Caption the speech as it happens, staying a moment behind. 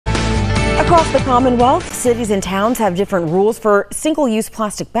Across the Commonwealth, cities and towns have different rules for single-use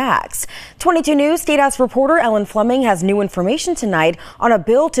plastic bags. 22 News State House reporter Ellen Fleming has new information tonight on a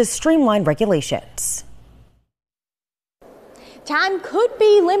bill to streamline regulations. Time could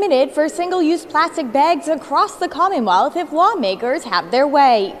be limited for single-use plastic bags across the Commonwealth if lawmakers have their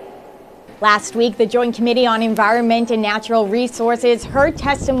way. Last week, the Joint Committee on Environment and Natural Resources heard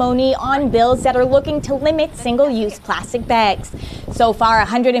testimony on bills that are looking to limit single-use plastic bags. So far,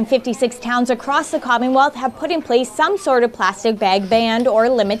 156 towns across the Commonwealth have put in place some sort of plastic bag ban or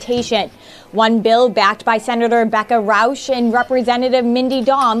limitation. One bill, backed by Senator Becca Rausch and Representative Mindy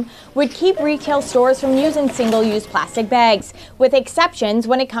Daum, would keep retail stores from using single-use plastic bags, with exceptions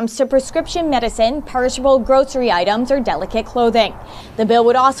when it comes to prescription medicine, perishable grocery items, or delicate clothing. The bill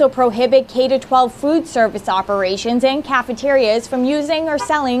would also prohibit K-12 food service operations and cafeterias from using or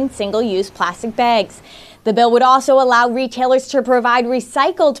selling single-use plastic bags. The bill would also allow retailers to provide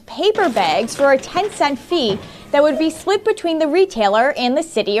recycled paper bags for a 10-cent fee that would be split between the retailer and the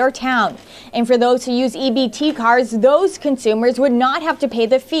city or town. And for those who use EBT cards, those consumers would not have to pay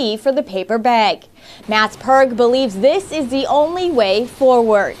the fee for the paper bag. Matt Perg believes this is the only way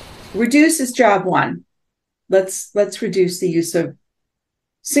forward. Reduce is job one. Let's reduce the use of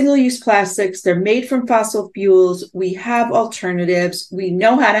single-use plastics. They're made from fossil fuels. We have alternatives. We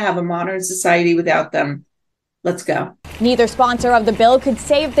know how to have a modern society without them. Let's go. Neither sponsor of the bill could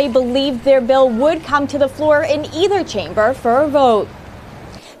say if they believed their bill would come to the floor in either chamber for a vote.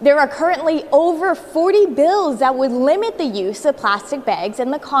 There are currently over 40 bills that would limit the use of plastic bags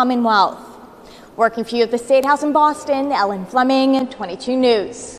in the Commonwealth. Working for you at the State House in Boston, Ellen Fleming, 22 News.